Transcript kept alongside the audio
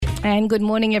And good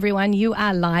morning, everyone. You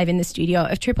are live in the studio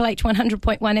of Triple H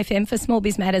 100.1 FM for Small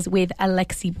Biz Matters with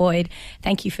Alexi Boyd.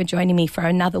 Thank you for joining me for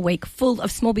another week full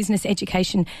of small business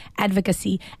education,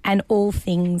 advocacy, and all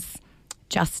things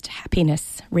just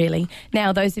happiness, really.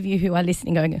 Now, those of you who are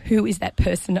listening going, who is that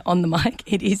person on the mic?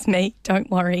 It is me, don't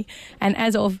worry. And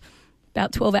as of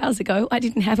about 12 hours ago, I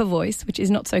didn't have a voice, which is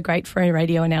not so great for a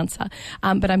radio announcer.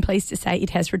 But I'm pleased to say it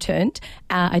has returned.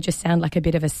 I just sound like a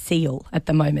bit of a seal at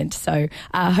the moment. So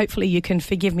hopefully you can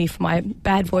forgive me for my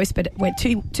bad voice, but it went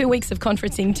two weeks of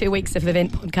conferencing, 2 weeks of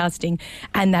event podcasting,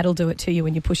 and that'll do it to you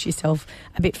when you push yourself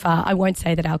a bit far. I won't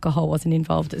say that alcohol wasn't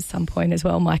involved at some point as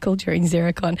well, Michael, during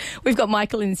Xerocon. We've got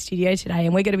Michael in the studio today,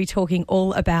 and we're going to be talking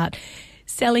all about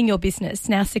selling your business.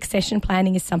 Now, succession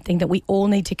planning is something that we all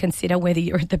need to consider, whether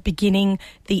you're at the beginning,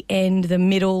 the end, the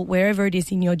middle, wherever it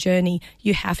is in your journey,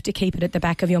 you have to keep it at the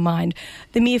back of your mind.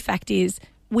 The mere fact is,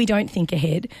 we don't think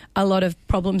ahead. A lot of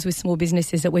problems with small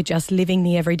business is that we're just living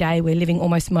the everyday. We're living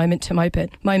almost moment to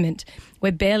moment.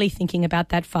 We're barely thinking about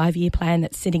that 5-year plan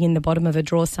that's sitting in the bottom of a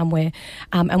drawer somewhere.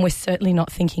 And we're certainly not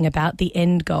thinking about the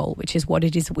end goal, which is what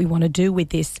it is that we want to do with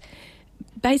this,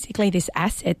 basically this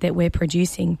asset that we're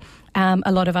producing.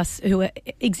 A lot of us who are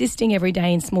existing every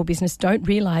day in small business don't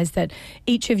realise that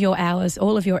each of your hours,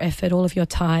 all of your effort, all of your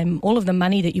time, all of the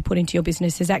money that you put into your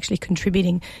business is actually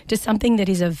contributing to something that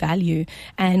is of value.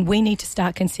 And we need to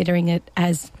start considering it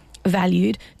as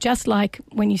valued, just like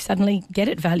when you suddenly get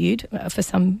it valued for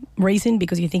some reason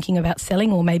because you're thinking about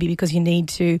selling, or maybe because you need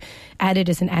to add it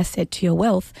as an asset to your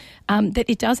wealth, that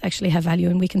it does actually have value.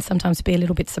 And we can sometimes be a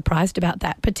little bit surprised about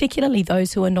that, particularly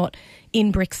those who are not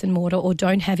in bricks and mortar, or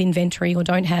don't have inventory, or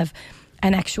don't have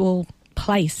an actual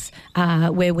place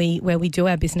where we do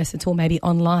our business. It's all maybe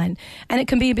online, and it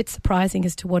can be a bit surprising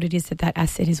as to what it is that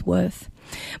asset is worth.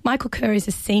 Michael Kerr is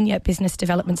a senior business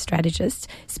development strategist,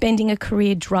 spending a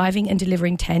career driving and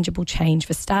delivering tangible change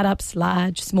for startups,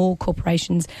 large, small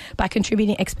corporations by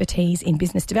contributing expertise in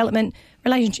business development,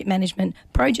 relationship management,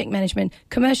 project management,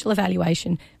 commercial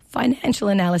evaluation, financial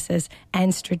analysis,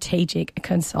 and strategic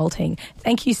consulting.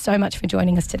 Thank you so much for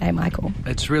joining us today, Michael.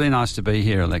 It's really nice to be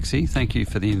here, Alexi. Thank you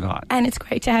for the invite. And it's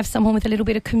great to have someone with a little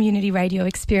bit of community radio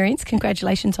experience.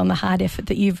 Congratulations on the hard effort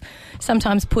that you've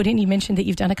sometimes put in. You mentioned that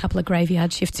you've done a couple of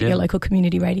graveyard shifts at your local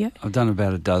community radio. I've done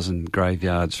about a dozen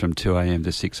graveyards from 2 a.m.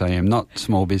 to 6 a.m. Not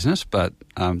small business, but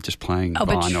just playing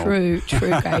vinyl. But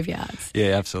true graveyards.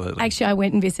 Yeah, absolutely. Actually, I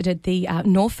went and visited the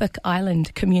Norfolk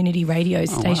Island community radio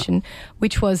station,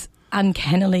 which was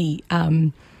uncannily,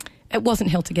 it wasn't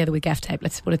held together with gaff tape,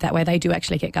 let's put it that way. They do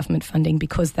actually get government funding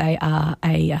because they are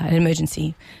an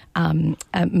emergency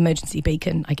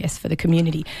beacon, I guess, for the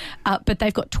community. But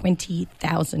they've got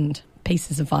 20,000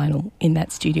 pieces of vinyl in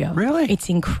that studio. Really? It's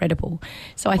incredible.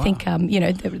 So I think,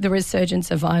 the resurgence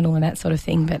of vinyl and that sort of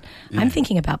thing, but I'm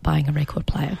thinking about buying a record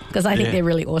player because I think they're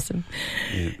really awesome.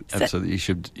 Yeah, absolutely. You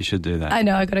should do that. I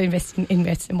know, I've got to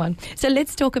invest in one. So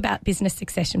let's talk about business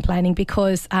succession planning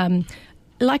because,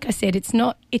 like I said,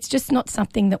 it's just not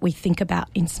something that we think about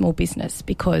in small business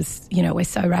because, we're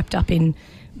so wrapped up in,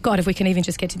 God, if we can even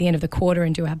just get to the end of the quarter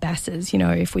and do our BASs,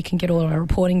 if we can get all our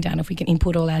reporting done, if we can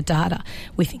input all our data,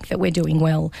 we think that we're doing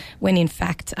well, when in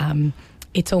fact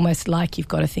it's almost like you've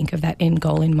got to think of that end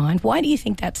goal in mind. Why do you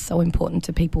think that's so important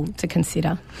to people to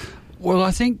consider? Well,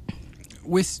 I think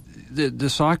with the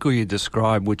cycle you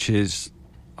described, which is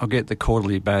I'll get the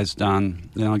quarterly BAS done,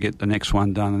 then I'll get the next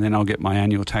one done, and then I'll get my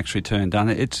annual tax return done.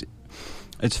 It's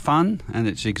fun and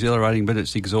it's exhilarating, but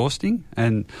it's exhausting.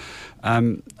 And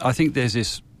I think there's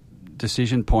this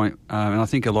decision point, and I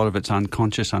think a lot of it's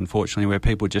unconscious, unfortunately, where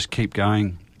people just keep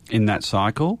going in that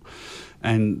cycle.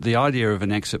 And the idea of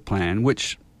an exit plan,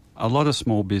 which a lot of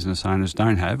small business owners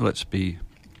don't have, let's be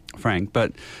frank,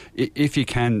 but if you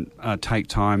can take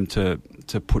time to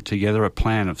put together a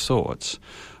plan of sorts,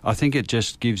 I think it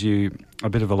just gives you a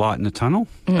bit of a light in the tunnel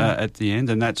at the end,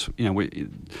 and that's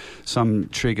some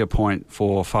trigger point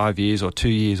for 5 years or 2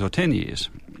 years or 10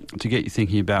 years to get you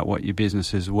thinking about what your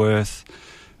business is worth,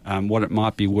 what it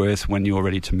might be worth when you're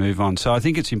ready to move on. So I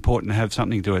think it's important to have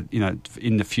something to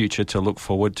in the future to look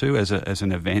forward to as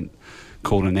an event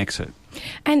called an exit.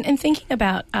 And thinking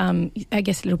about, I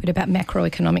guess, a little bit about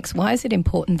macroeconomics, why is it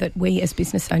important that we as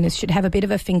business owners should have a bit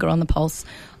of a finger on the pulse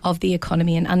of the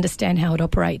economy and understand how it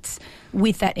operates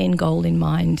with that end goal in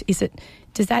mind?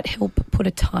 Does that help put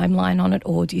a timeline on it,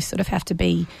 or do you sort of have to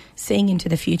be seeing into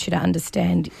the future to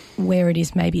understand where it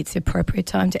is maybe it's the appropriate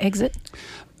time to exit?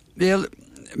 Yeah,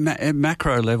 at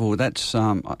macro level, that's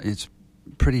it's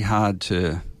pretty hard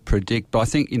to predict, but I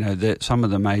think that some of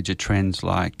the major trends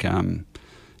like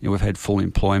we've had full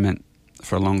employment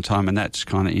for a long time, and that's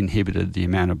kind of inhibited the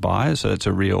amount of buyers. So that's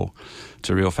a real It's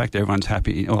a real fact. Everyone's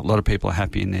happy. Or a lot of people are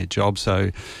happy in their job.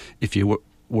 So if you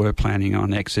were planning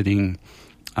on exiting,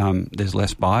 there's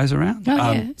less buyers around. Oh,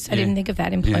 yeah. So I didn't think of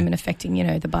that employment affecting,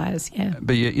 the buyers, yeah.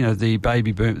 But, the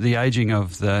baby boom, the ageing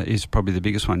is probably the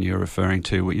biggest one you're referring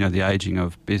to, the ageing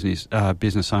of business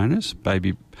owners,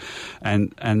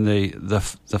 and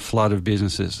the flood of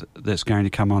businesses that's going to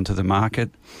come onto the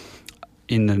market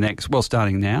in the next,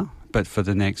 starting now, but for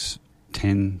the next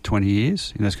 10, 20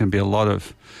 years. There's going to be a lot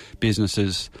of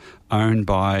businesses owned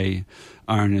by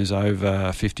owners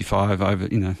over 55,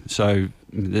 so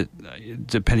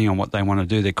depending on what they want to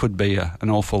do, there could be an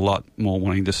awful lot more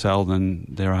wanting to sell than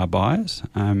there are buyers.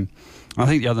 I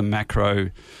think the other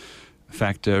macro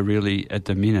factor really at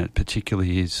the minute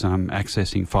particularly is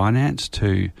accessing finance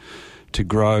to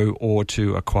grow or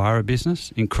to acquire a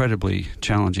business. Incredibly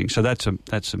challenging. So that's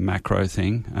a macro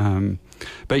thing.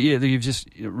 But yeah, you've just,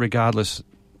 regardless,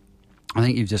 I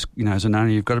think you've just, as an owner,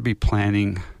 you've got to be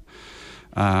planning.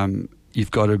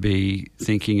 You've got to be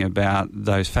thinking about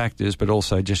those factors, but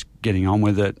also just getting on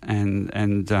with it.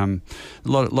 And a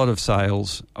lot of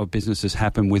sales of businesses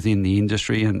happen within the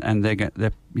industry, and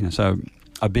they're so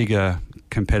a bigger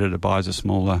competitor buys a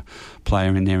smaller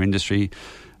player in their industry.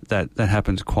 That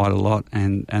happens quite a lot,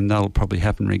 and that'll probably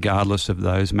happen regardless of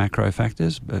those macro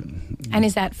factors. And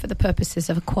is that for the purposes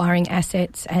of acquiring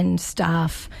assets and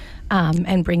staff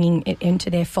and bringing it into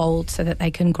their fold so that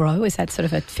they can grow? Is that sort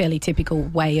of a fairly typical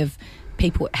way of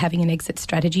people having an exit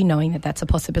strategy, knowing that that's a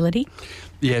possibility?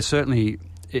 Yeah, certainly.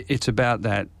 It's about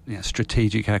that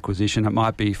strategic acquisition. It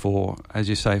might be for, as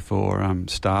you say, for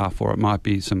staff, or it might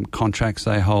be some contracts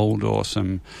they hold or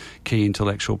some key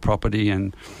intellectual property.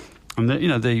 And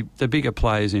the bigger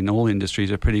players in all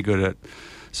industries are pretty good at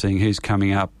seeing who's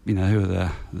coming up, who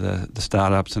are the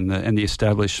startups and the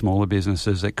established smaller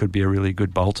businesses that could be a really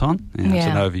good bolt-on. It's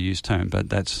an overused term, but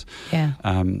that's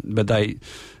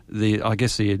but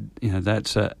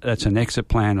that's an exit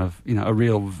plan of a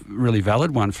really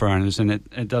valid one for owners, and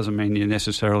it doesn't mean you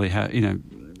necessarily have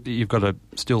you've got to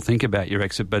still think about your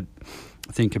exit, but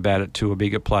think about it to a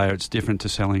bigger player. It's different to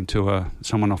selling to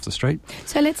someone off the street.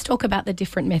 So let's talk about the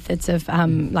different methods of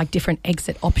different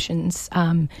exit options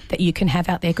that you can have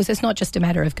out there, because it's not just a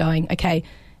matter of going, okay,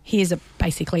 here's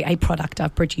basically a product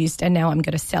I've produced and now I'm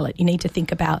going to sell it. You need to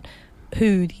think about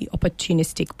who the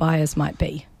opportunistic buyers might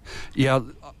be. Yeah,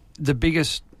 the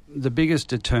biggest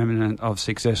determinant of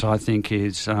success, I think,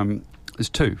 is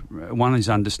two. One is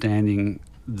understanding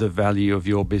the value of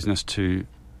your business to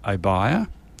a buyer.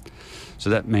 So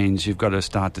that means you've got to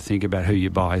start to think about who your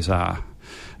buyers are,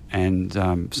 and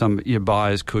your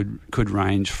buyers could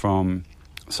range from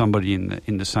somebody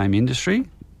in the same industry,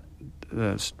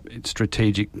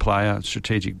 strategic player,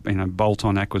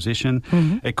 bolt-on acquisition.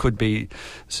 Mm-hmm. It could be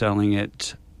selling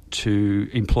it to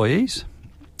employees,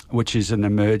 which is an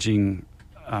emerging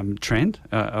trend.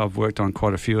 I've worked on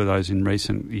quite a few of those in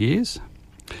recent years.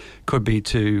 Could be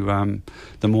to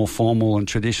the more formal and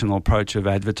traditional approach of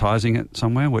advertising it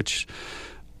somewhere, which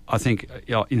I think,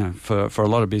 for a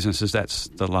lot of businesses, that's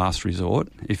the last resort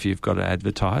if you've got to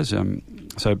advertise.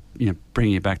 So,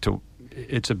 bringing it back to,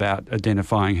 it's about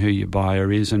identifying who your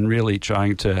buyer is and really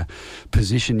trying to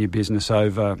position your business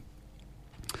over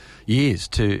years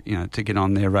to get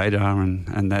on their radar,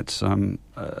 and that's a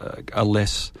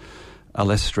less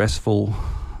stressful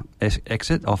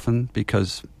exit often,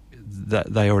 because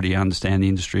that they already understand the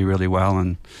industry really well,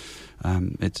 and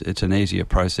it's an easier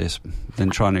process than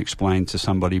trying to explain to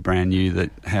somebody brand new that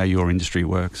how your industry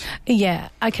works. Yeah,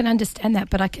 I can understand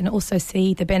that, but I can also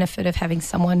see the benefit of having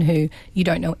someone who you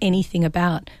don't know anything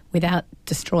about without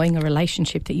destroying a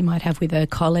relationship that you might have with a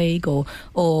colleague or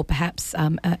perhaps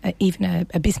even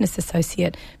a business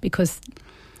associate, because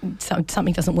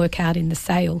something doesn't work out in the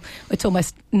sale. It's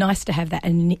almost nice to have that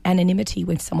anonymity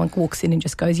when someone walks in and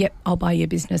just goes, yep, I'll buy your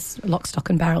business, lock, stock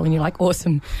and barrel, and you're like,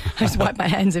 awesome. I just wipe my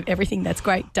hands of everything. That's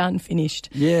great. Done. Finished.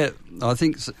 Yeah, I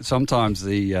think sometimes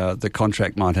the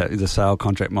contract might have, the sale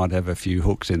contract might have a few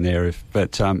hooks in there.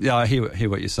 But I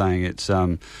hear what you're saying. It's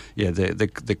the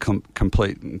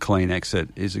complete and clean exit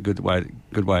is a good way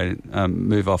to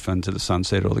move off into the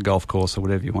sunset or the golf course or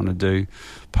whatever you want to do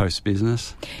post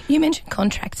business. You mentioned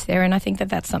contracts there, and I think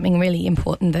that's something really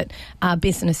important that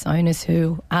business owners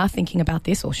who are thinking about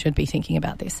this or should be thinking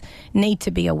about this need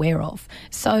to be aware of.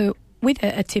 So with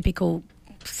a typical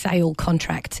sale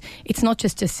contract, it's not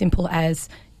just as simple as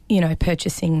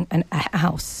purchasing a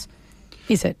house,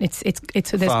 is it? It's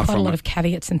there's quite a lot of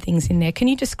caveats and things in there. Can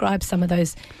you describe some of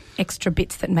those extra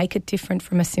bits that make it different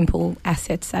from a simple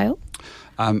asset sale?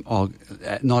 I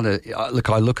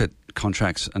look at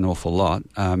contracts an awful lot.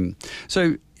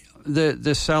 So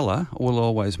The seller will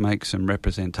always make some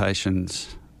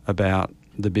representations about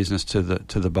the business to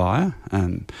the buyer,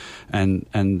 and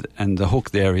the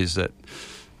hook there is that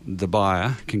the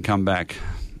buyer can come back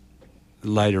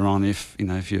later on if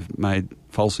you've made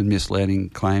false and misleading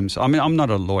claims. I mean, I'm not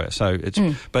a lawyer, so it's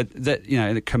but that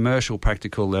at a commercial,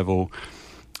 practical level,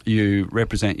 you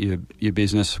represent your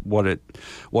business, what it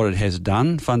has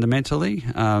done fundamentally,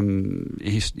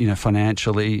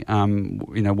 financially,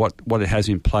 what it has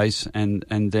in place, and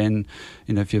then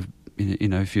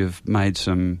if you've made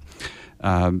some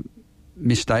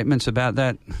misstatements about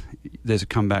that, there's a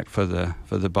comeback for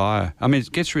the buyer. I mean,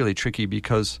 it gets really tricky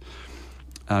because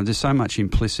there's so much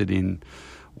implicit in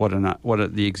what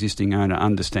the existing owner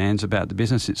understands about the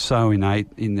business. It's so innate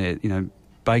in their,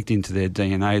 baked into their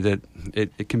DNA that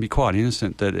it can be quite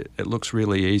innocent, that it looks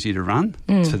really easy to run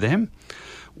to them.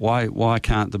 Why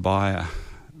can't the buyer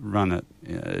run it?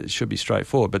 It should be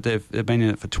straightforward, but they've been in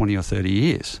it for 20 or 30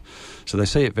 years, so they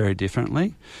see it very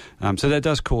differently. So that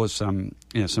does cause some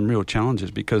real challenges,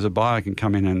 because a buyer can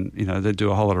come in and they do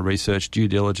a whole lot of research, due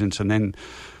diligence, and then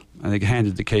they get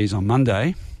handed the keys on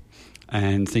Monday,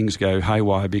 and things go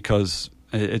haywire because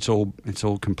it's all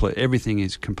complete. Everything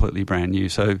is completely brand new.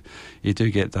 So you do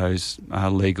get those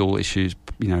legal issues,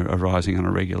 arising on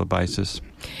a regular basis.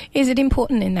 Is it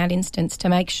important in that instance to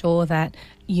make sure that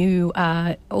you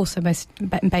also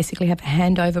basically have a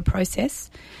handover process?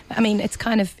 I mean, it's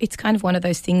kind of one of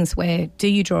those things where, do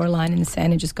you draw a line in the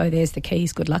sand and just go, there's the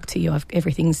keys, good luck to you,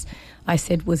 everything's I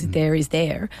said was there is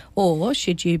there, or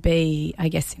should you be, I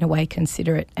guess, in a way,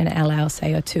 considerate and allow,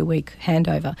 say, a 2-week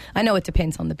handover? I know it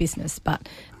depends on the business, but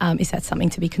is that something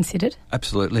to be considered?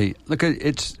 Absolutely. Look,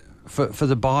 it's for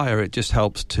the buyer, it just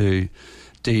helps to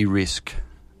de-risk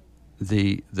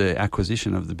the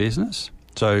acquisition of the business.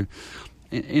 So,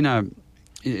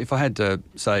 if I had to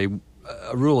say,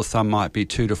 a rule of thumb might be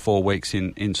 2 to 4 weeks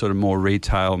in sort of more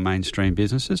retail mainstream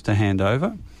businesses to hand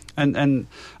over. And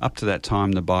up to that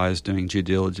time, the buyer's doing due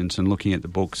diligence and looking at the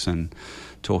books and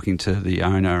talking to the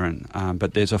owner. And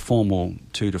but there's a formal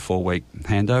 2 to 4 week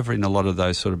handover in a lot of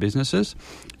those sort of businesses.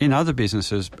 In other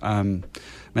businesses,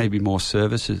 maybe more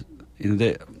services,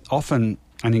 they're often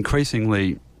and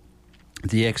increasingly,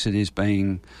 the exit is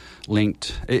being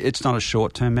linked. It's not a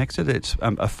short-term exit. It's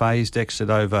a phased exit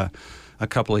over a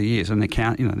couple of years. And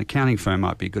an accounting firm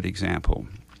might be a good example.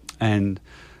 And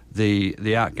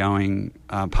the outgoing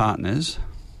partners,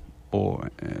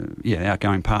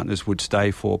 outgoing partners would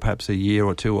stay for perhaps a year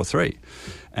or 2 or 3,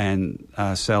 and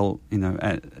sell.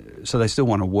 So they still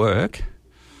want to work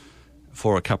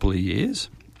for a couple of years.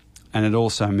 And it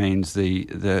also means the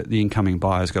incoming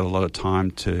buyer's got a lot of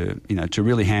time to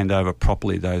really hand over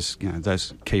properly those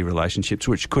key relationships,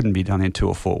 which couldn't be done in 2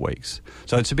 or 4 weeks.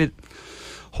 So it's a bit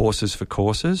horses for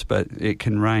courses, but it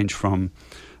can range from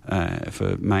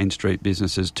for Main Street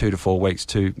businesses 2 to 4 weeks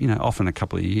to often a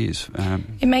couple of years.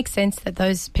 It makes sense that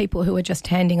those people who are just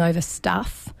handing over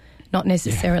stuff, not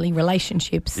necessarily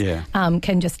relationships,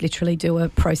 can just literally do a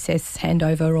process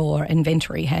handover or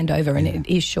inventory handover, and it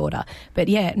is shorter. But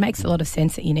it makes a lot of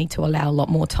sense that you need to allow a lot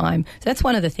more time. So that's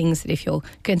one of the things that if you're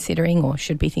considering or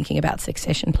should be thinking about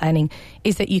succession planning,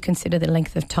 is that you consider the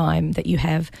length of time that you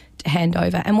have to hand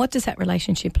over, and what does that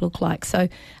relationship look like? So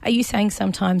are you saying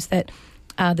sometimes that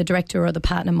the director or the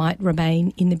partner might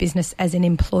remain in the business as an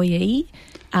employee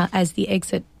as the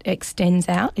exit extends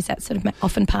out? Is that sort of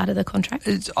often part of the contract?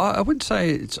 I wouldn't say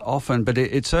it's often, but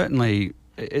it certainly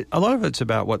a lot of it's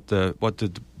about what the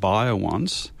buyer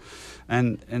wants,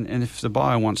 and if the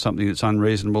buyer wants something that's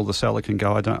unreasonable, the seller can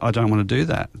go, I don't want to do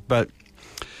that. But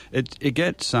it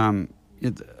gets a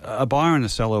buyer and a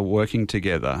seller working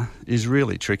together is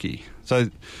really tricky.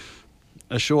 So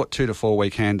a short 2 to 4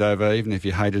 week handover, even if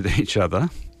you hated each other,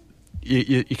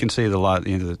 you can see the light at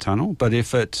the end of the tunnel. But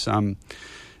if it's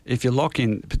if you lock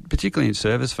in, particularly in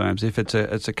service firms, if it's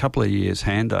a couple of years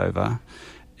handover,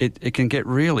 it can get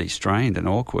really strained and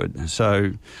awkward.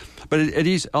 So, but it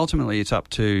is ultimately it's up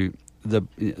to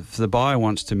if the buyer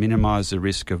wants to minimise the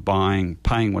risk of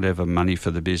paying whatever money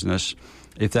for the business.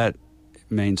 If that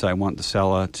means they want the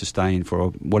seller to stay in for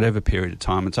whatever period of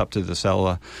time, it's up to the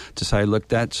seller to say, look,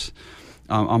 that's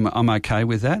I'm okay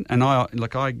with that. And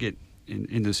I get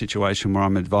into a situation where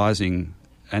I'm advising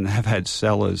and have had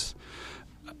sellers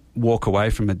walk away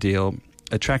from a deal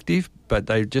attractive, but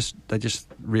they just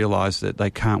realise that they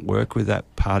can't work with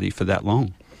that party for that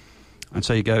long. And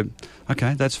so you go,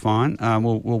 okay, that's fine.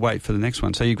 We'll wait for the next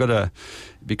one. So you've got to,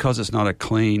 because it's not a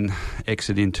clean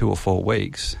exit in 2 or 4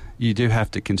 weeks, you do have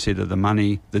to consider the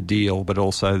money, the deal, but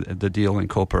also the deal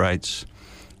incorporates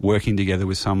working together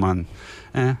with someone.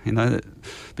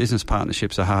 Business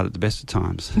partnerships are hard at the best of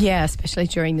times. Yeah, especially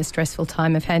during the stressful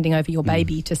time of handing over your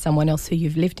baby to someone else who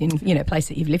you've lived in, place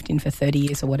that you've lived in for 30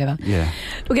 years or whatever. Yeah.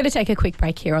 We're going to take a quick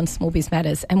break here on Small Biz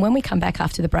Matters. And when we come back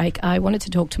after the break, I wanted to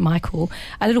talk to Michael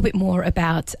a little bit more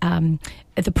about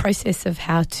the process of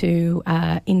how to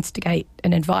instigate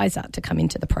an advisor to come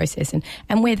into the process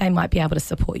and where they might be able to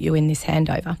support you in this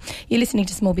handover. You're listening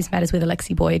to Small Biz Matters with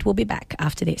Alexi Boyd. We'll be back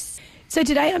after this. So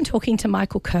today I'm talking to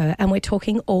Michael Kerr, and we're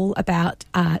talking all about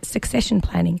succession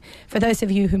planning. For those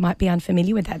of you who might be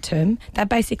unfamiliar with that term, that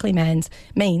basically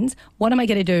means what am I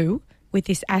going to do with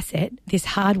this asset, this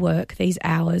hard work, these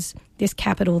hours, this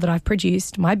capital that I've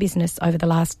produced, my business over the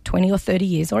last 20 or 30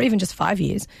 years, or even just 5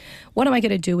 years. What am I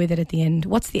going to do with it at the end?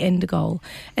 What's the end goal?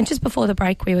 And just before the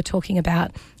break, we were talking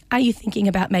about, are you thinking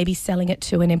about maybe selling it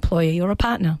to an employee or a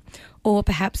partner? Or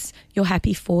perhaps you're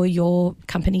happy for your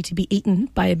company to be eaten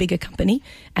by a bigger company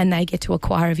and they get to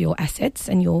acquire your assets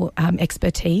and your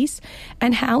expertise.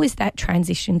 And how is that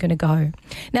transition going to go?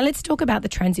 Now, let's talk about the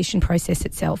transition process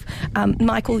itself.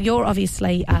 Michael, you're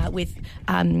obviously with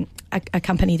a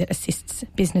company that assists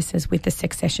businesses with the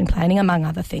succession planning, among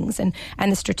other things, and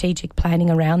the strategic planning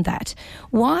around that.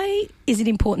 Why is it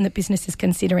important that businesses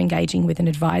consider engaging with an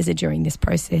advisor during this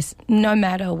process, no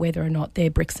matter whether or not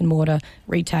they're bricks and mortar,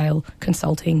 retail,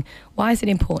 consulting? Why is it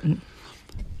important?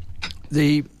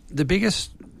 The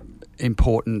biggest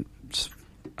importance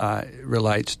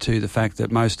relates to the fact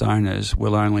that most owners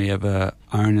will only ever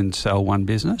own and sell one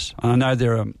business. And I know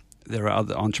there are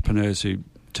other entrepreneurs who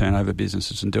turn over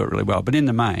businesses and do it really well, but in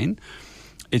the main,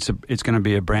 it's going to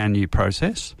be a brand new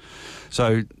process.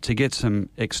 So to get some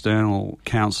external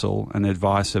counsel and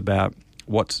advice about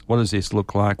what does this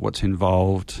look like, what's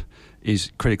involved,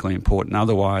 is critically important.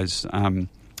 Otherwise,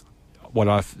 what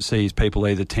I see is people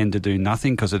either tend to do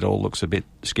nothing because it all looks a bit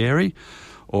scary,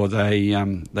 or they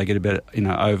get a bit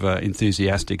over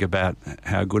enthusiastic about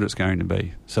how good it's going to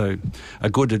be. So a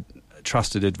good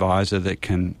trusted advisor that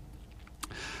can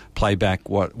play back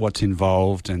what's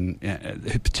involved, and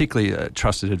particularly a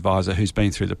trusted advisor who's been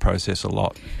through the process a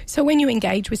lot. So when you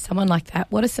engage with someone like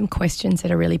that, what are some questions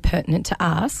that are really pertinent to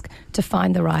ask to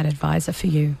find the right advisor for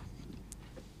you?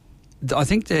 I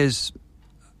think there's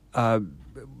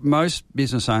most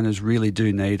business owners really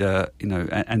do need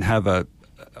and have at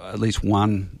least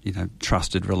one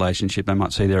trusted relationship. They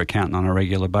might see their accountant on a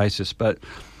regular basis, but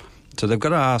so they've got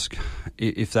to ask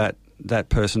if that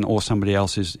person or somebody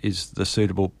else is the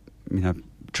suitable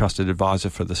trusted advisor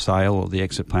for the sale or the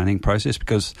exit planning process,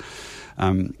 because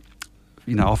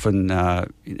often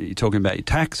you're talking about your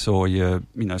tax or your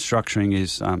structuring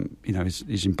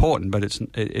is important, but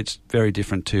it's very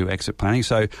different to exit planning.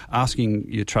 So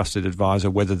asking your trusted advisor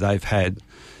whether they've had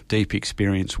deep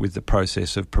experience with the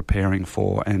process of preparing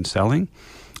for and selling.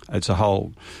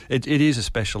 It is a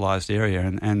specialised area,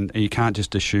 and you can't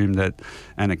just assume that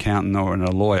an accountant or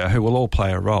a lawyer, who will all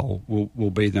play a role,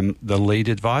 will be the lead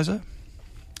advisor.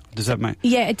 Does that make...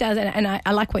 Yeah, it does. And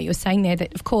I like what you were saying there,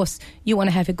 that, of course, you want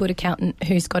to have a good accountant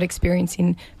who's got experience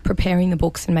in preparing the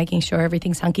books and making sure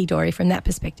everything's hunky-dory from that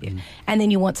perspective. And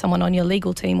then you want someone on your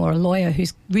legal team or a lawyer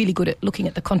who's really good at looking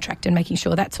at the contract and making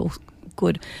sure that's all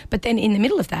good. But then in the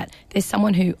middle of that, there's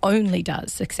someone who only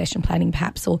does succession planning,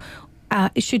 perhaps, or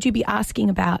should you be asking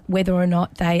about whether or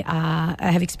not they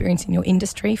have experience in your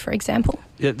industry, for example?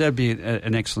 Yeah, that'd be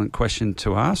an excellent question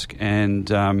to ask, and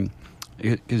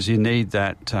because you need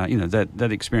that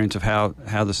that experience of how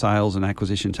the sales and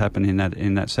acquisitions happen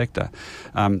in that sector.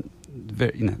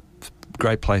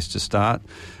 Great place to start,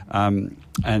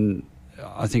 and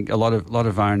I think a lot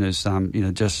of owners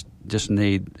just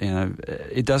need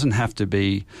it doesn't have to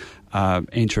be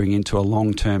entering into a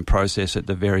long-term process at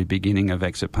the very beginning of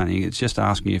exit planning. It's just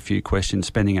asking a few questions,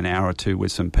 spending an hour or two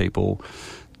with some people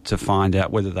to find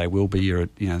out whether they will be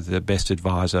the best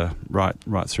advisor right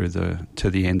through to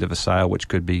the end of a sale, which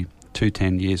could be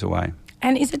 10 years away.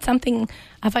 And is it something,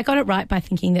 have I got it right by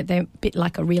thinking that they're a bit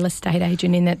like a real estate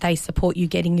agent in that they support you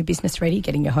getting your business ready,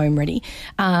 getting your home ready,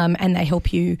 and they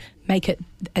help you make it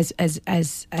as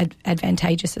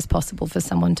advantageous as possible for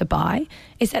someone to buy?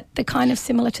 Is that the kind of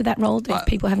similar to that role if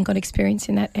people haven't got experience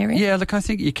in that area? Yeah, look, I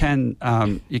think you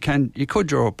could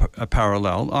draw a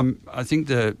parallel. I think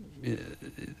the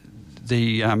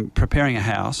preparing a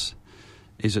house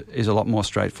is a lot more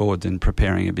straightforward than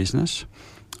preparing a business.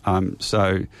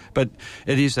 But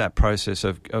it is that process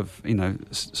of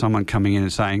someone coming in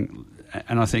and saying,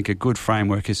 and I think a good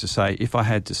framework is to say, if I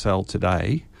had to sell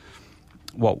today,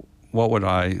 what would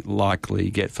I likely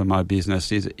get for my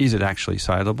business? Is it actually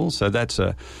saleable? So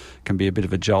can be a bit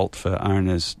of a jolt for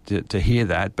owners to hear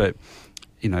that, but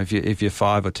if you're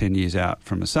 5 or 10 years out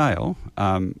from a sale,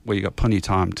 well, you've got plenty of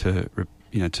time to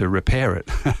repair it,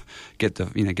 get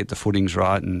the footings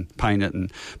right and paint it,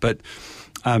 but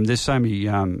there's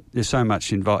so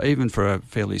much involved, even for a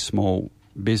fairly small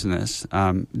business.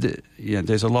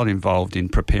 There's a lot involved in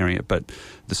preparing it, but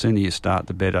the sooner you start,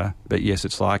 the better. But yes,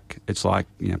 it's like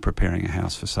preparing a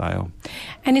house for sale.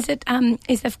 And is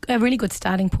a really good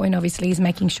starting point? Obviously, is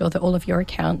making sure that all of your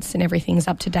accounts and everything's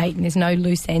up to date, and there's no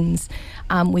loose ends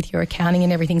with your accounting,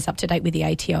 and everything's up to date with the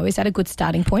ATO. Is that a good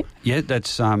starting point? Yeah,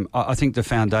 that's. I think the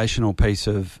foundational piece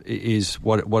is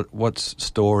what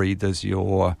story does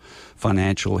your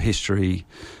financial history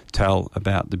tell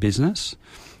about the business.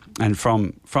 And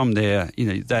from there,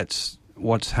 that's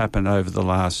what's happened over the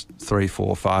last 3,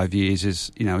 4, 5 years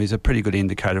is a pretty good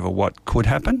indicator of what could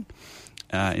happen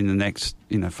in the next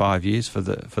 5 years for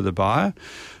the buyer.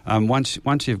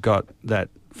 Once you've got that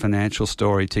financial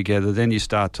story together, then you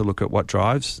start to look at what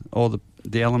drives all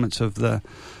the elements of the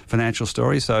financial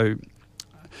story. So,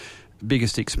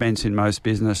 biggest expense in most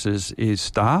businesses is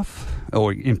staff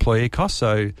or employee costs.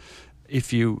 So,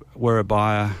 if you were a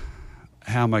buyer,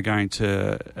 how am I going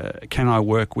to, can I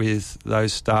work with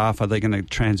those staff? Are they going to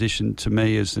transition to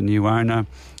me as the new owner?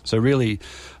 So really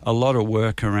a lot of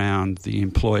work around the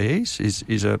employees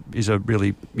is a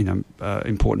really,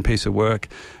 important piece of work,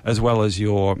 as well as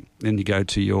then you go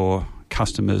to your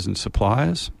customers and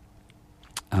suppliers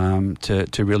to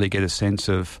really get a sense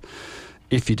of,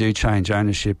 if you do change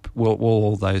ownership, will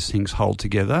all those things hold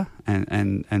together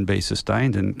and be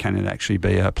sustained, and can it actually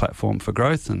be a platform for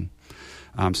growth? And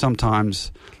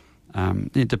sometimes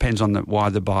it depends on why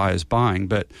the buyer's buying,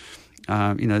 but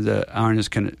the owners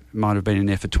might have been in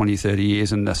there for 20, 30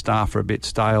 years, and the staff are a bit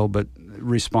stale, but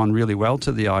respond really well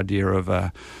to the idea of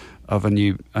a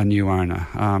new owner.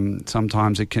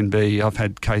 Sometimes it can be. I've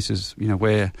had cases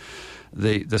where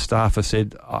the staff have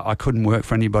said, I couldn't work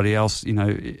for anybody else,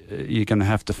 you're going to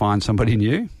have to find somebody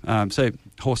new. So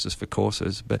horses for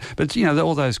courses. But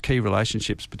all those key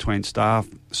relationships between staff,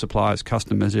 suppliers,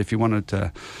 customers, if you wanted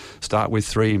to start with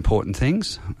 3 important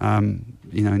things,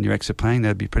 in your exit planning,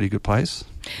 that'd be a pretty good place.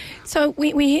 So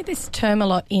we hear this term a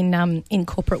lot in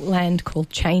corporate land called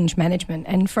change management,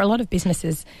 and for a lot of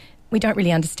businesses, we don't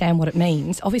really understand what it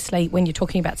means. Obviously, when you're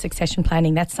talking about succession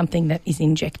planning, that's something that is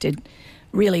injected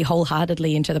really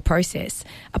wholeheartedly into the process.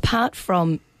 Apart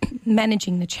from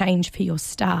managing the change for your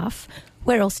staff,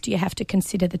 where else do you have to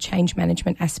consider the change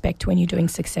management aspect when you're doing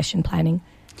succession planning?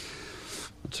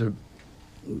 It's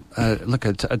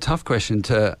a tough question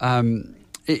to.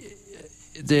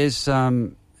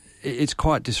 It's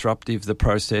quite disruptive, the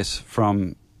process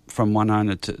from one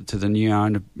owner to the new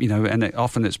owner, and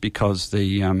often it's because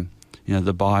the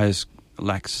buyers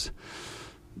lacks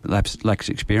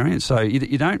experience. So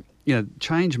you don't.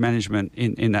 Change management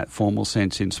in that formal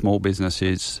sense in small business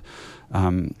is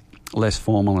less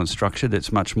formal and structured.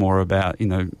 It's much more about,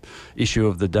 issue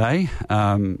of the day.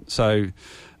 So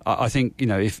I think,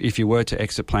 if you were to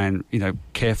exit plan,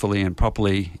 carefully and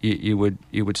properly, you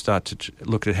would start to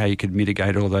look at how you could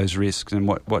mitigate all those risks and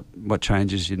what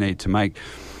changes you need to make.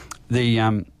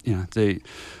 The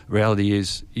reality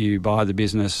is you buy the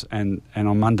business and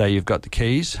on Monday you've got the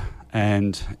keys.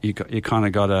 And you kind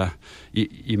of got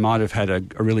you might have had a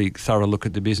really thorough look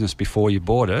at the business before you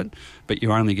bought it, but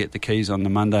you only get the keys on the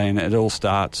Monday, and it all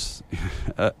starts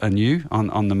anew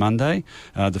on the Monday.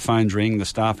 The phones ring, the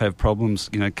staff have problems,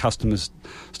 customers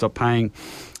stop paying,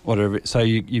 whatever. So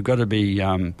you've got to be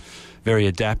very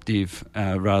adaptive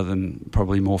rather than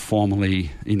probably more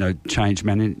formally, change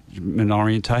management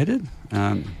orientated.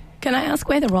 Can I ask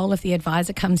where the role of the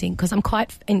advisor comes in? Because I'm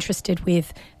quite interested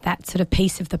with that sort of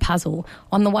piece of the puzzle.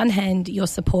 On the one hand, you're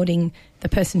supporting the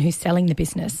person who's selling the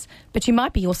business, but you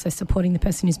might be also supporting the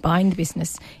person who's buying the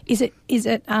business. Is it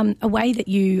a way that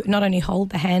you not only hold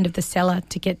the hand of the seller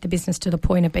to get the business to the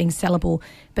point of being sellable,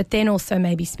 but then also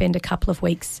maybe spend a couple of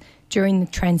weeks during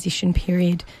the transition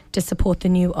period to support the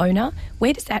new owner?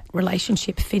 Where does that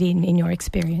relationship fit in your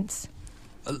experience?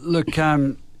 Look,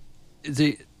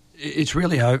 it's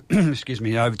really over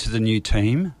to the new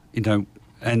team,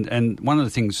 and one of the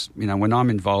things, when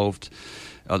I'm involved,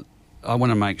 I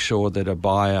want to make sure that a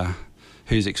buyer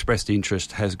who's expressed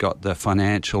interest has got the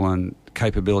financial and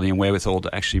capability and wherewithal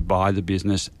to actually buy the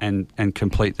business and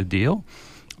complete the deal.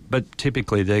 But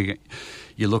typically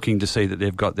you're looking to see that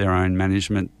they've got their own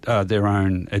management, their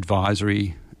own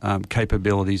advisory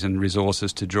capabilities and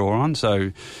resources to draw on.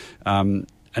 So, and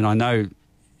I know,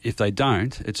 if they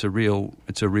don't, it's a real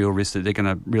risk that they're going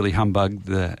to really humbug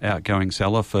the outgoing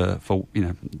seller for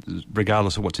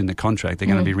regardless of what's in the contract. They're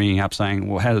going to be ringing up saying,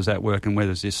 well, how does that work and where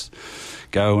does this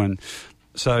go? And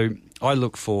So I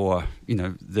look for,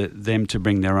 them to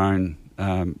bring their own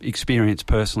experience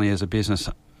personally as a business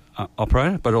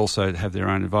operator, but also to have their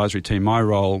own advisory team. My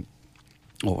role,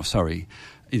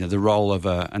 the role of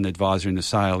an advisor in the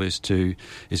sale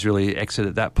is really exit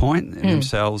at that point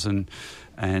themselves, and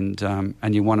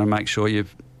you want to make sure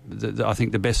I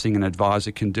think the best thing an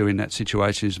advisor can do in that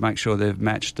situation is make sure they've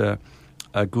matched a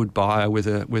good buyer with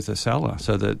a seller,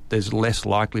 so that there's less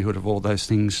likelihood of all those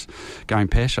things going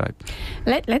pear-shaped.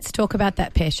 Let's talk about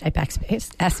that pear-shaped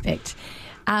aspect.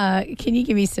 Can you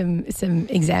give me some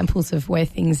examples of where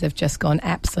things have just gone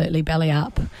absolutely belly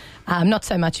up? Not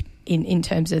so much in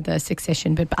terms of the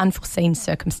succession, but unforeseen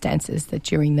circumstances that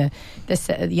during the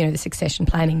succession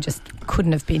planning just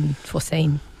couldn't have been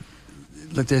foreseen.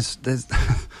 Look, there's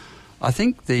I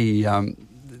think the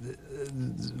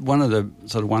one of the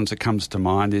sort of ones that comes to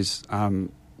mind is,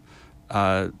 and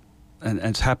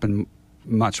it's happened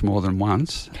much more than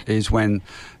once, is when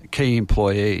key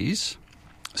employees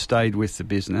stayed with the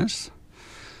business.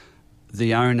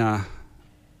 The owner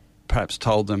perhaps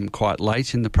told them quite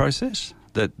late in the process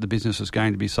that the business was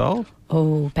going to be sold.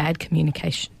 Oh, bad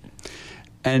communication.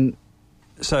 And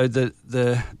so the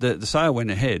sale went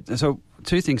ahead. And so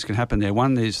two things can happen there.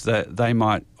 One is that they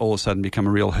might all of a sudden become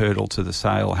a real hurdle to the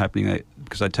sale happening,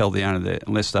 because they tell the owner that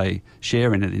unless they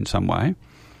share in it in some way,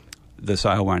 the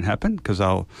sale won't happen, because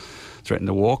they'll threaten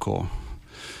to walk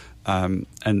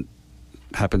and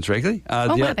happens regularly.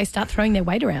 They start throwing their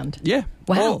weight around. Yeah.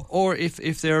 Wow. Or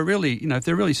if they're really, if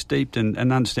they're really steeped and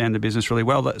understand the business really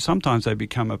well, sometimes they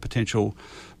become a potential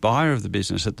buyer of the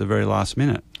business at the very last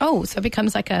minute. Oh, so it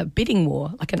becomes like a bidding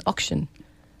war, like an auction.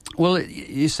 Well,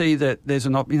 you see that there's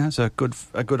it's a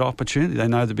good opportunity. They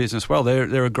know the business well.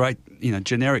 They're a great,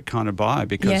 generic kind of buyer,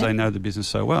 because they know the business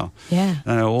so well. Yeah.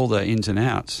 They know all the ins and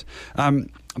outs.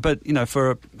 But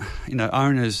for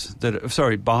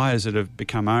buyers that have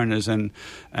become owners and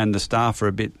the staff are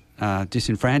a bit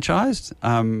disenfranchised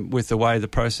with the way the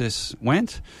process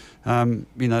went, I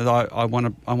want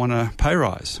a pay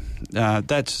rise.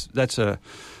 That's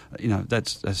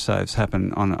it's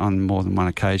happened on more than one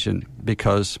occasion,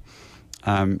 because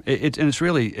it's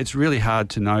really hard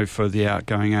to know for the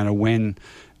outgoing owner when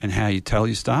and how you tell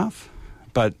your staff.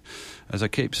 But as I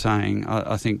keep saying,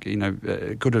 I think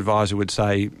a good advisor would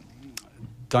say,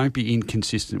 don't be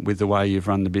inconsistent with the way you've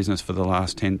run the business for the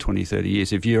last 10, 20, 30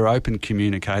 years. If you're open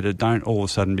communicator, don't all of a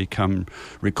sudden become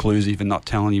reclusive and not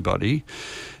tell anybody.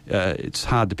 It's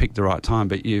hard to pick the right time,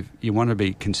 but you want to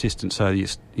be consistent, so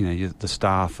the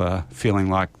staff are feeling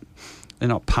like they're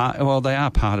not part. Well, they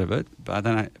are part of it, but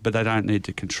they don't need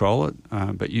to control it.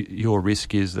 But your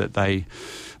risk is that they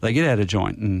get out of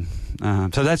joint, and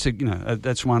so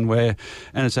that's one where,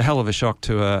 and it's a hell of a shock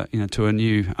to a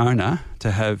new owner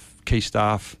to have key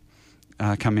staff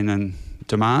come in and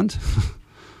demand.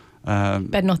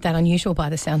 But not that unusual by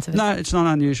the sounds of it. No, it's not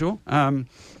unusual.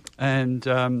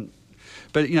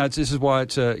 But this is why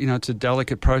it's a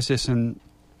delicate process, and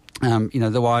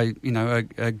the way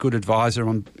a good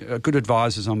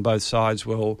advisors on both sides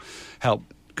will help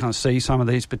kind of see some of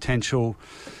these potential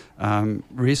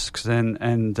risks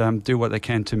and do what they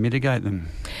can to mitigate them.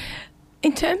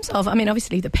 In terms of,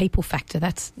 obviously the people factor,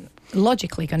 that's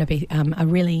logically going to be a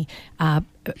really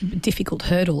difficult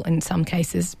hurdle in some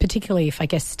cases, particularly if, I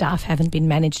guess, staff haven't been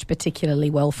managed particularly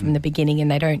well from the beginning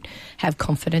and they don't have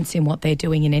confidence in what they're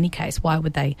doing in any case. Why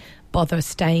would they bother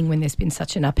staying when there's been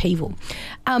such an upheaval?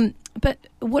 But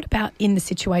what about in the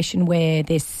situation where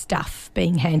there's stuff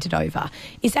being handed over?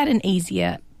 Is that an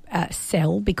easier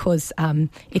sell, because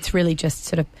it's really just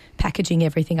sort of packaging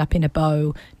everything up in a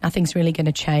bow, nothing's really going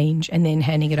to change, and then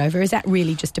handing it over? Is that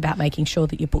really just about making sure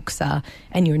that your books are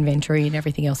and your inventory and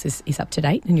everything else is up to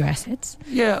date and your assets?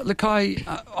 Yeah, look,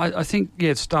 I think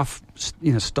stuff,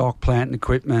 stock, plant and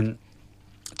equipment,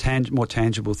 more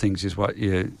tangible things is what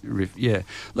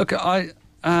Look, I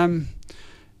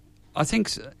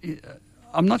think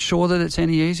I'm not sure that it's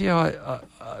any easier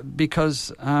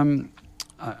because.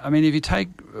 If you take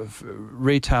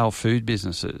retail food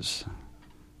businesses,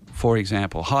 for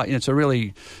example, it's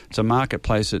a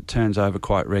marketplace that turns over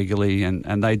quite regularly,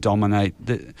 and they dominate.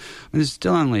 There's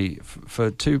still only,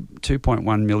 for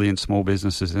 2.1 million small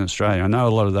businesses in Australia, I know a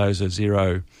lot of those are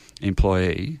zero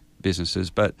employee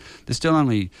businesses, but there's still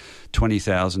only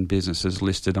 20,000 businesses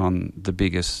listed on the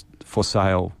biggest for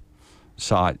sale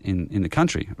site in the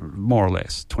country, more or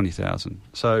less 20,000.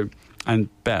 So. And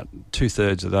about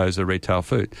 2/3 of those are retail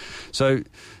food. So,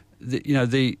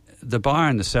 the buyer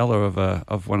and the seller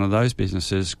of one of those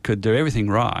businesses could do everything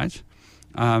right,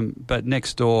 but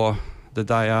next door, the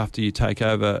day after you take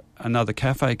over, another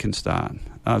cafe can start.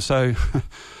 And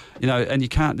you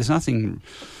can't. There's nothing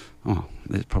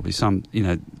there's probably some,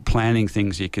 planning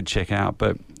things you could check out,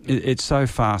 but it's so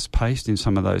fast paced in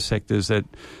some of those sectors that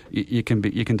you can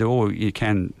do all you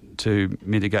can to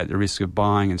mitigate the risk of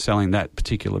buying and selling that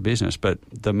particular business, but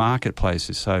the marketplace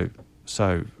is so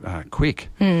quick.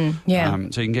 So you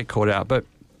can get caught out. But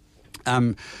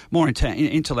more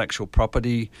intellectual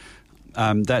property,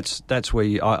 that's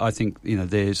where I think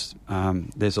there's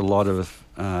a lot of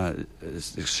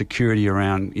security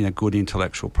around good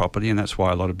intellectual property, and that's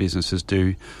why a lot of businesses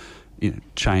do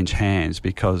change hands,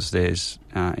 because there's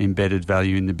embedded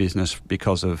value in the business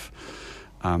because of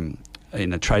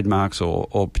trademarks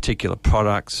or particular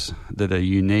products that are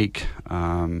unique,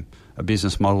 a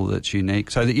business model that's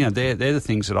unique. So that, they're the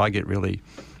things that I get really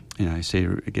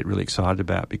excited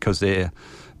about, because they're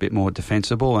a bit more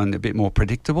defensible and a bit more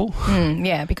predictable.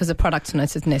 Because the product's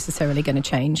not necessarily going to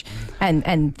change,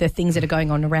 and the things that are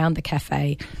going on around the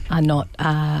cafe are not.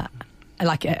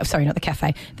 Not the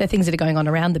cafe. The things that are going on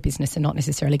around the business are not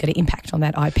necessarily going to impact on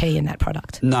that IP and that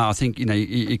product. No, I think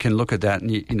you can look at that,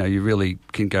 and you really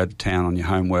can go to town on your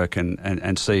homework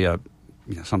and see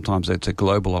sometimes it's a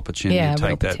global opportunity to take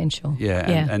real that potential.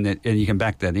 And you can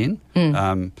back that in.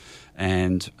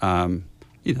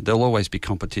 There'll always be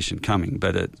competition coming,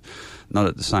 but not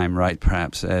at the same rate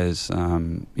perhaps as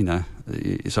some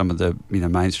of the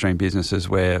mainstream businesses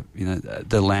where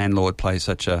the landlord plays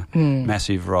such a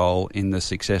massive role in the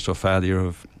success or failure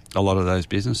of a lot of those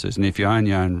businesses. And if you own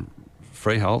your own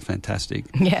freehold, fantastic.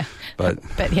 Yeah, but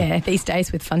these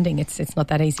days with funding, it's not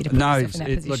that easy to put yourself in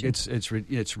that position. Look,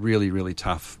 it's really, really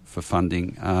tough for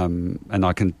funding, and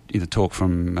I can talk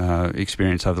from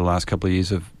experience over the last couple of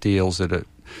years of deals that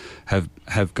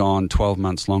have gone 12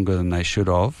 months longer than they should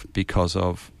have because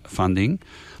of funding.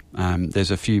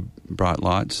 There's a few bright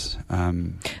lights. I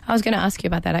was going to ask you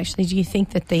about that, actually. Do you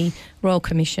think that the Royal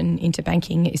Commission into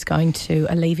Banking is going to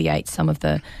alleviate some of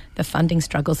the funding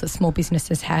struggles that small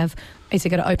businesses have? Is it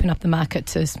going to open up the market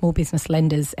to small business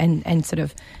lenders and sort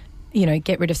of,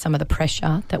 get rid of some of the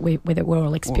pressure that we're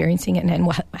all experiencing? And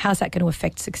how's that going to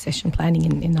affect succession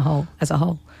planning in the whole, as a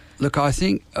whole? Look, I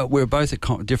think we were both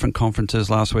at different conferences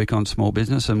last week on small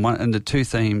business, and the two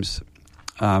themes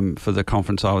for the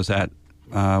conference I was at,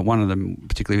 one of them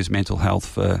particularly was mental health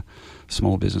for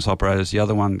small business operators. The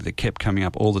other one that kept coming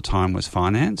up all the time was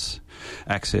finance,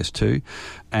 access to.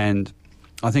 And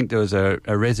I think there was a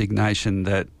resignation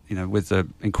that, with the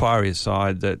inquiry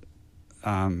aside, that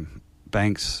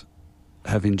banks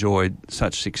have enjoyed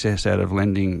such success out of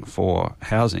lending for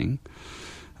housing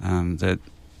that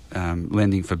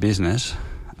lending for business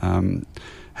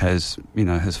has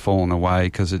fallen away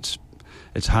because it's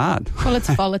hard. Well, it's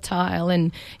volatile,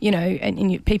 and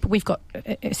people. We've got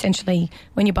essentially,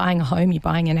 when you're buying a home, you're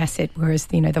buying an asset, whereas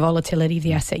the volatility of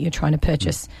the asset you're trying to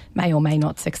purchase may or may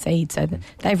not succeed. So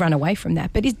they've run away from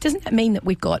that. But doesn't that mean that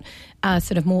we've got a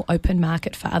sort of more open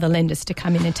market for other lenders to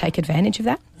come in and take advantage of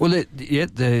that? Well,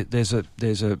 there's a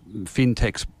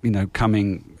fintechs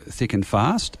coming thick and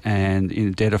fast,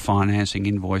 and debtor financing,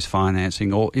 invoice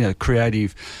financing, or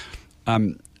creative,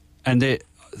 and they're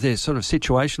sort of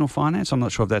situational finance. I'm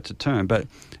not sure if that's a term, but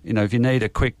if you need a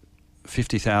quick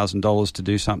 $50,000 to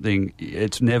do something,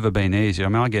 it's never been easier. I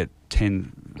mean, I get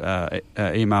 10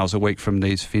 emails a week from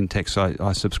these fintechs.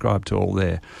 I subscribe to all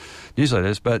their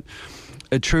newsletters, but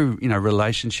a true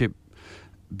relationship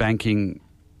banking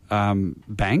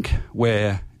bank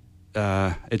where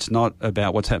it's not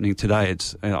about what's happening today.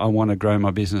 It's I want to grow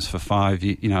my business for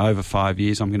over 5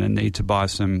 years. I'm going to need to buy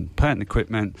some plant and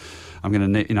equipment. I'm going to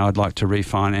need, I'd like to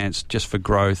refinance just for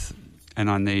growth, and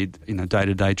I need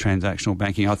day-to-day transactional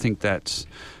banking. I think that's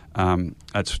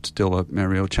still a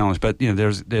real challenge. But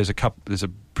there's a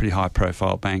pretty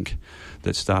high-profile bank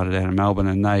that started out in Melbourne,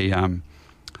 and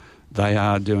they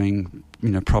are doing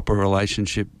proper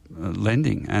relationship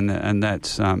lending, and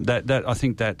that's that I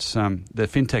think that's the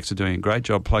fintechs are doing a great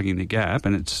job plugging the gap,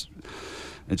 and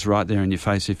it's right there in your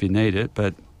face if you need it.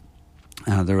 But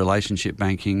the relationship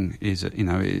banking is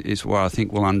where I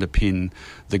think will underpin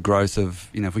the growth of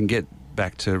if we can get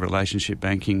back to relationship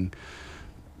banking.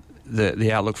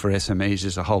 The outlook for SMEs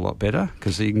is a whole lot better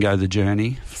because you can go the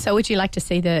journey. So would you like to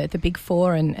see the big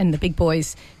four and the big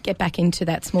boys get back into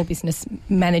that small business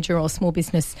manager or small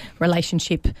business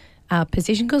relationship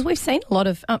position? Because we've seen a lot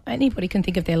of, anybody can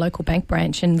think of their local bank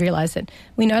branch and realise that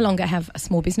we no longer have a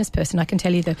small business person. I can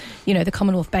tell you the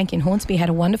Commonwealth Bank in Hornsby had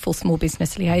a wonderful small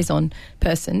business liaison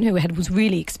person who was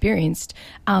really experienced,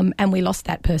 and we lost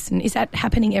that person. Is that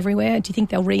happening everywhere? Do you think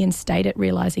they'll reinstate it,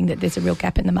 realising that there's a real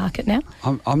gap in the market now?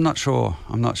 I'm not sure.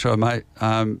 Mate.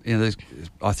 I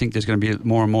think there's going to be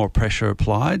more and more pressure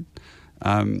applied,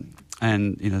 and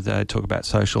they talk about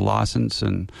social licence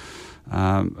and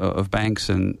of banks,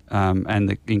 and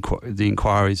the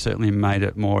inquiry certainly made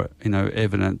it more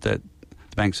evident that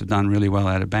banks have done really well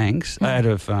out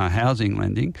of housing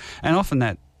lending, and often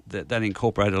that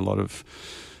incorporated a lot of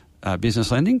business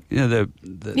lending.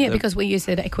 Because we use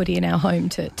that equity in our home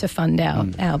to fund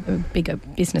our bigger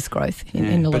business growth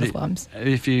in a lot of times.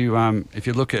 If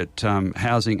you look at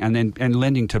housing and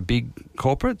lending to big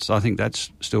corporates, I think that's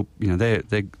still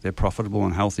they're profitable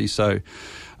and healthy. So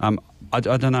I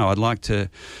don't know. I'd like to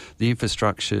the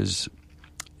infrastructures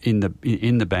in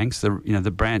the banks.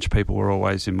 The branch people were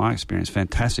always, in my experience,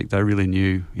 fantastic. They really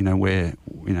knew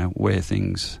where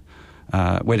things.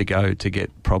 Where to go to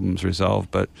get problems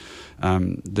resolved, but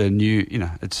the new,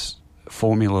 it's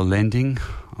formula lending.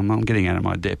 I'm getting out of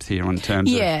my depth here on terms.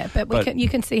 Yeah, but you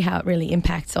can see how it really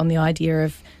impacts on the idea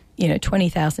of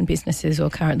 20,000 businesses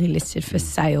are currently listed for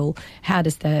sale. How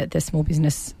does the small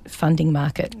business funding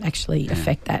market actually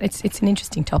affect that? It's an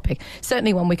interesting topic.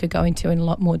 Certainly one we could go into in a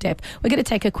lot more depth. We're going to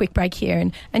take a quick break here,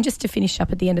 and just to finish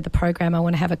up at the end of the program, I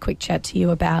want to have a quick chat to you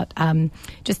about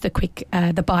just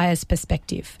the buyer's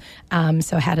perspective.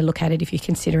 So how to look at it if you're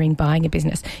considering buying a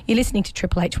business. You're listening to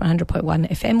Triple H 100.1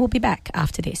 FM. We'll be back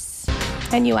after this.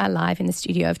 And you are live in the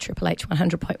studio of Triple H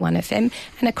 100.1 FM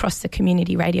and across the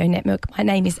community radio network. My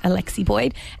name is Alexi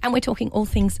Boyd, and we're talking all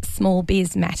things Small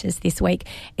Biz Matters this week.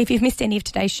 If you've missed any of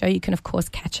today's show, you can, of course,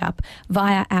 catch up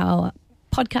via our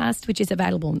podcast, which is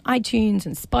available on iTunes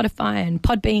and Spotify and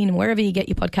Podbean and wherever you get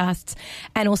your podcasts,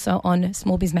 and also on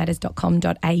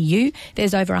smallbizmatters.com.au.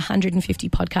 There's over 150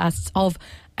 podcasts of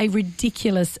a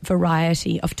ridiculous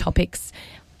variety of topics.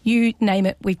 You name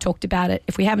it, we've talked about it.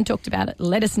 If we haven't talked about it,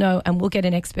 let us know and we'll get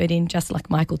an expert in just like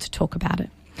Michael to talk about it.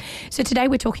 So today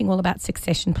we're talking all about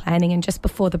succession planning, and just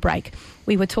before the break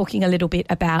we were talking a little bit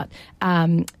about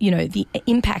the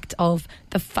impact of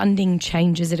the funding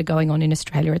changes that are going on in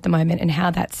Australia at the moment and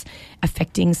how that's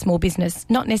affecting small business,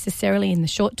 not necessarily in the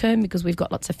short term because we've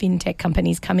got lots of fintech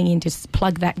companies coming in to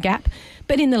plug that gap,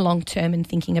 but in the long term and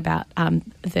thinking about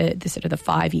the sort of the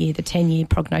 5-year, the 10-year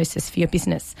prognosis for your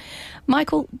business.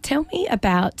 Michael, tell me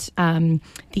about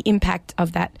the impact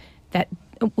of that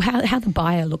how the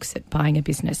buyer looks at buying a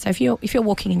business. So if you're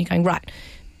walking and you're going, right,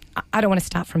 I don't want to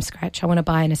start from scratch, I want to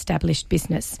buy an established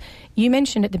business. You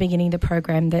mentioned at the beginning of the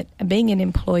program that being an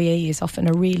employee is often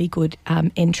a really good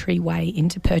entryway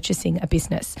into purchasing a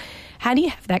business. How do you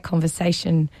have that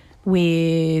conversation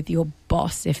with your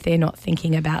boss if they're not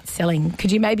thinking about selling?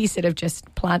 Could you maybe sort of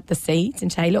just plant the seeds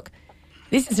and say, look,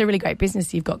 this is a really great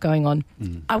business you've got going on.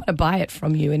 I want to buy it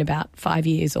from you in about 5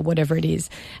 years or whatever it is.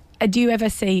 Do you ever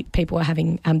see people are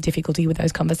having difficulty with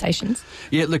those conversations?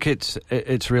 Yeah, look, it's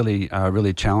really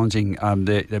challenging.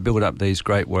 They build up these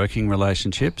great working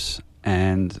relationships,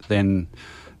 and then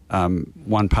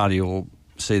one party will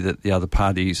see that the other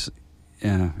party's,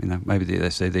 maybe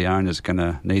they see the owner's going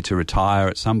to need to retire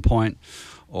at some point,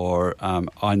 or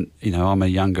I'm a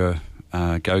younger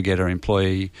go-getter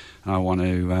employee, and I want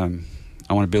to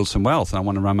build some wealth, and I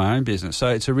want to run my own business. So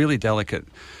it's a really delicate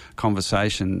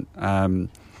conversation.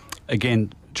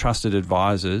 Again, trusted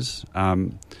advisors are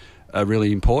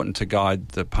really important to guide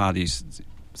the parties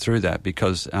through that,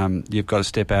 because you've got to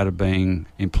step out of being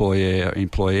employer or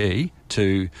employee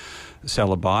to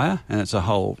seller buyer, and it's a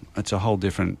whole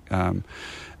different.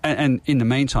 And in the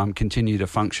meantime, continue to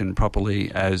function properly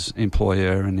as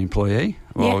employer and employee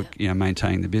while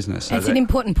maintaining the business. So it's an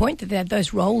important point that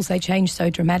those roles, they change so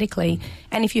dramatically.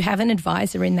 And if you have an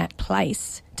advisor in that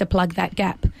place to plug that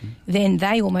gap, then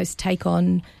they almost take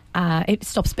on. It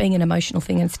stops being an emotional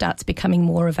thing and starts becoming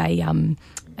more of a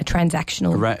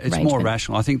transactional It's more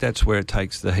rational. I think that's where it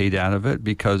takes the heat out of it,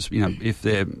 because if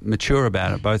they're mature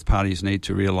about it, both parties need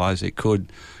to realise it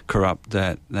could corrupt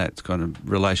that kind of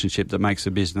relationship that makes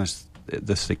the business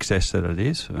the success that it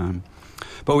is.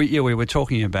 But we were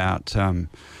talking about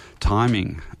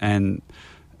timing, and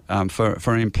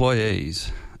for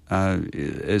employees,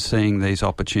 seeing these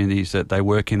opportunities that they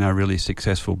work in a really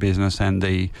successful business, and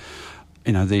the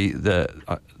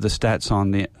stats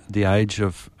on the age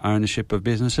of ownership of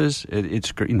businesses,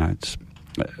 it's 50s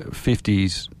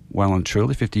well and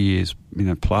truly, 50 years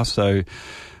plus. So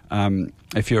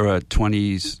if you're a late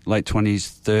 20s,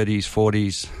 30s,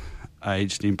 40s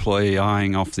aged employee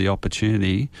eyeing off the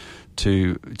opportunity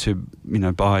to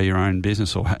buy your own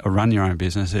business or run your own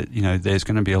business, there's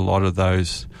going to be a lot of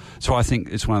those. So I think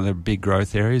it's one of the big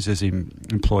growth areas is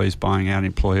employees buying out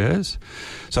employers.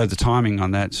 So the timing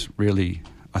on that's really,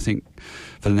 I think,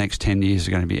 for the next 10 years is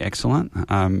going to be excellent.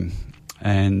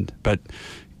 But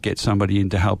get somebody in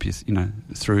to help you,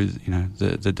 through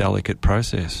the delicate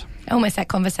process. Almost that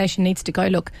conversation needs to go,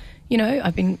 look, you know,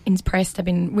 I've been impressed, I've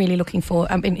been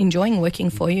enjoying working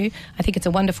for you. I think it's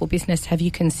a wonderful business. Have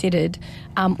you considered,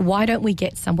 why don't we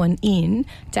get someone in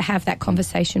to have that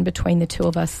conversation between the two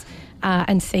of us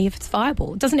and see if it's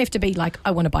viable? It doesn't have to be like,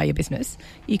 I want to buy your business.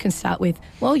 You can start with,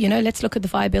 well, you know, let's look at the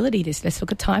viability of this. Let's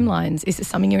look at timelines. Is this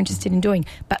something you're interested in doing?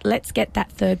 But let's get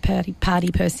that third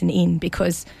party person in,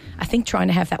 because I think trying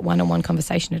to have that one-on-one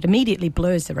conversation, it immediately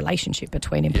blurs the relationship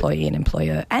between employee and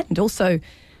employer, and also,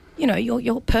 you know,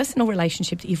 your personal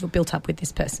relationship that you've built up with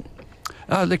this person.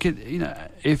 Look, you know,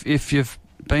 if you've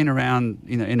been around,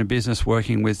 you know, in a business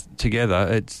working with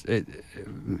together, you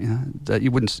know, that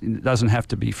it doesn't have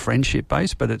to be friendship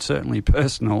based, but it's certainly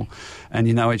personal, and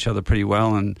you know each other pretty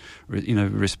well, and you know,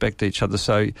 respect each other.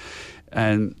 So,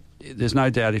 and there's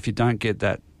no doubt if you don't get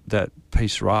that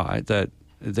piece right, that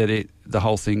the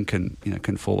whole thing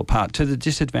can fall apart to the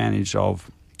disadvantage of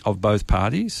both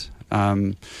parties.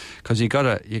 Because you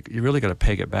really got to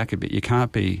peg it back a bit. You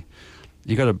can't be.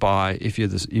 You got to buy, if you're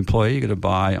the employee, you got to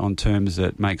buy on terms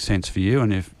that make sense for you,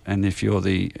 and if you're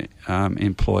the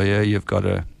employer, you've got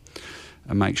to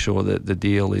make sure that the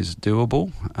deal is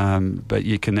doable. But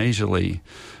you can easily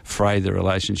fray the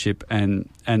relationship, and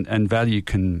value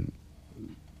can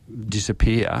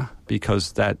disappear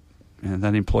because that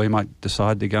employee might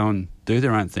decide to go and do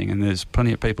their own thing. And there's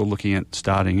plenty of people looking at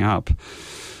starting up,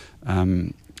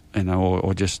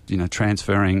 or just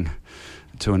transferring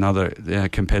to another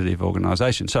competitive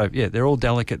organisation. So yeah, they're all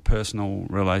delicate personal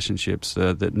relationships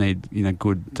that need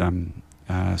good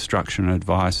structure and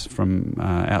advice from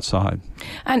outside.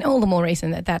 And all the more reason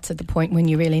that that's at the point when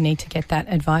you really need to get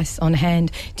that advice on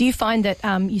hand. Do you find that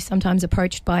you're sometimes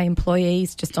approached by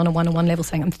employees just on a one-on-one level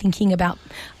saying, I'm thinking about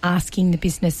asking the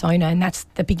business owner, and that's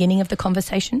the beginning of the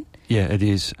conversation? Yeah, it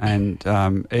is. And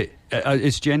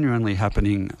it's genuinely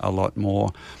happening a lot more.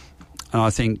 And I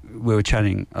think we were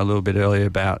chatting a little bit earlier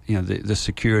about the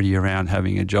security around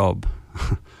having a job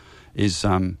is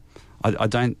I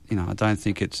don't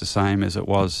think it's the same as it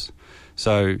was.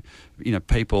 So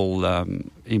people,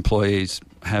 employees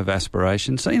have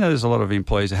aspirations. So there's a lot of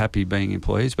employees are happy being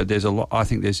employees, but there's a lot. I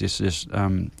think there's just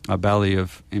a belly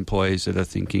of employees that are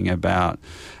thinking about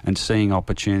and seeing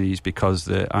opportunities because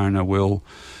the owner will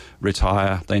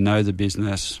retire. They know the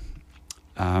business.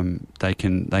 They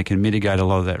can mitigate a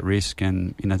lot of that risk,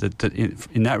 and in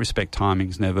that respect,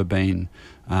 timing's never been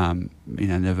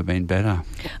better.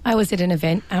 I was at an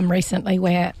event recently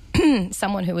where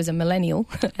someone who was a millennial,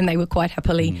 and they were quite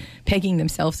happily pegging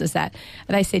themselves as that.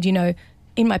 They said,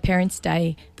 in my parents'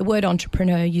 day, the word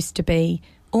entrepreneur used to be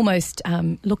almost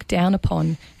looked down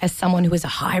upon as someone who was a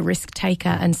high risk taker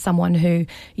and someone who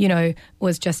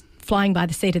was just flying by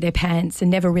the seat of their pants and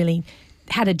never really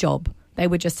had a job. They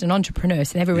were just an entrepreneur,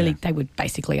 so they were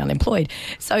basically unemployed.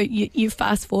 So you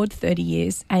fast forward 30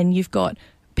 years and you've got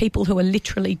people who are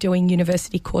literally doing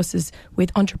university courses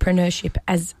with entrepreneurship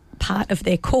as part of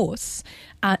their course,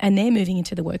 and they're moving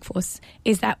into the workforce.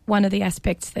 Is that one of the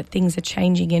aspects that things are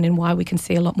changing in, and why we can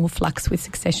see a lot more flux with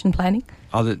succession planning?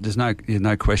 Oh, there's no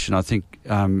question. I think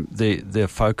the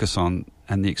focus on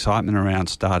and the excitement around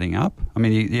starting up. I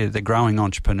mean, they're growing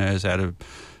entrepreneurs out of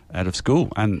school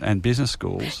and business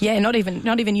schools. Yeah, not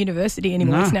even university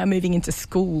anymore. No. It's now moving into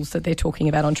schools that they're talking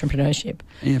about entrepreneurship.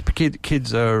 Yeah,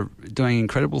 kids are doing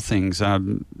incredible things.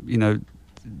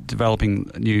 Developing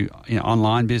new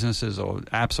online businesses or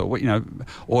apps,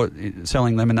 or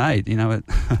selling lemonade.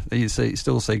 You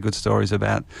still see good stories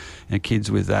about kids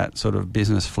with that sort of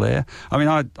business flair. I mean,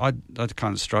 I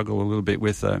kind of struggle a little bit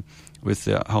with the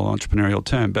whole entrepreneurial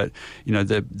term, but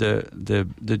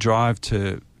the drive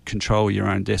to control your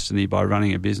own destiny by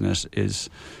running a business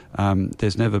is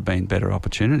there's never been better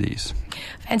opportunities.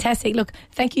 Fantastic. Look,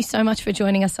 thank you so much for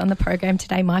joining us on the program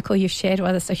today, Michael. You've shared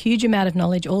with us a huge amount of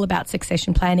knowledge all about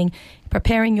succession planning,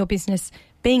 preparing your business,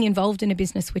 being involved in a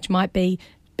business which might be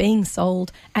being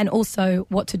sold, and also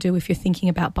what to do if you're thinking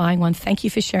about buying one. Thank you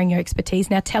for sharing your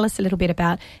expertise. Now tell us a little bit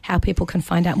about how people can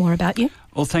find out more about you.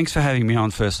 Well, thanks for having me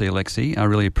on, firstly, Alexi. I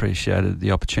really appreciated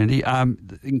the opportunity.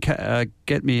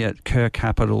 Get me at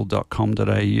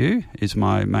kerrcapital.com.au is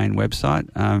my main website,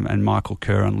 and Michael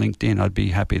Kerr on LinkedIn. I'd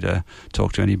be happy to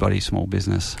talk to anybody small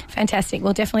business. Fantastic.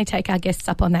 We'll definitely take our guests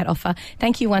up on that offer.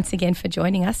 Thank you once again for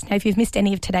joining us. Now, if you've missed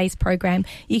any of today's program,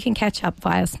 you can catch up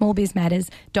via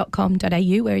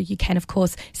smallbizmatters.com.au, where you can, of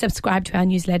course, subscribe to our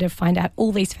newsletter, find out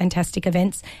all these fantastic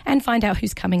events, and find out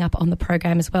who's coming up on the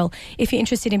program as well. If you're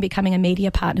interested in becoming a media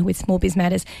partner with Small Biz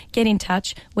Matters, get in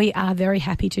touch. We are very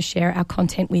happy to share our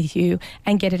content with you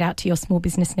and get it out to your small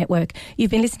business network.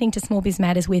 You've been listening to Small Biz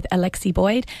Matters with Alexi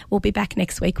Boyd. We'll be back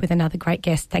next week with another great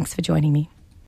guest. Thanks for joining me.